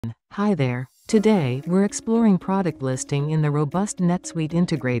Hi there. Today, we're exploring product listing in the Robust NetSuite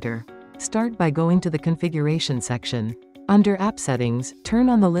Integrator. Start by going to the Configuration section. Under App Settings, turn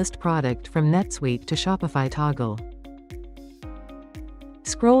on the List Product from NetSuite to Shopify toggle.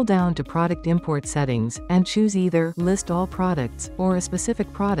 Scroll down to Product Import Settings, and choose either List All Products or a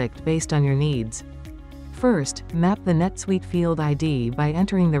specific product based on your needs. First, map the NetSuite field ID by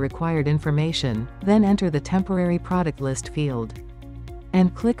entering the required information, then enter the temporary product list field.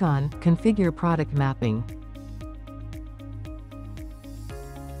 And click on Configure Product Mapping.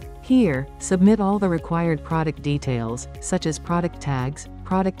 Here, submit all the required product details, such as product tags,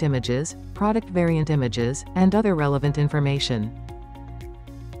 product images, product variant images, and other relevant information.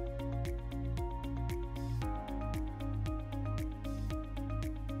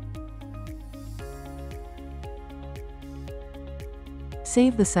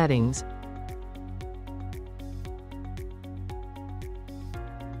 Save the settings.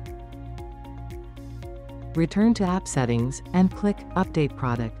 Return to App Settings, and click Update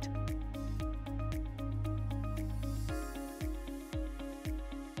Product.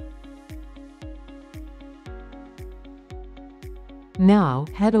 Now,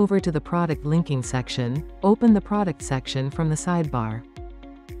 head over to the Product Linking section, open the Product section from the sidebar.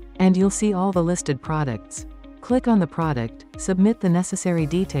 And you'll see all the listed products. Click on the product, submit the necessary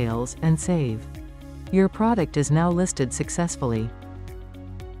details, and save. Your product is now listed successfully.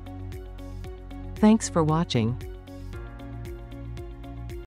 Thanks for watching.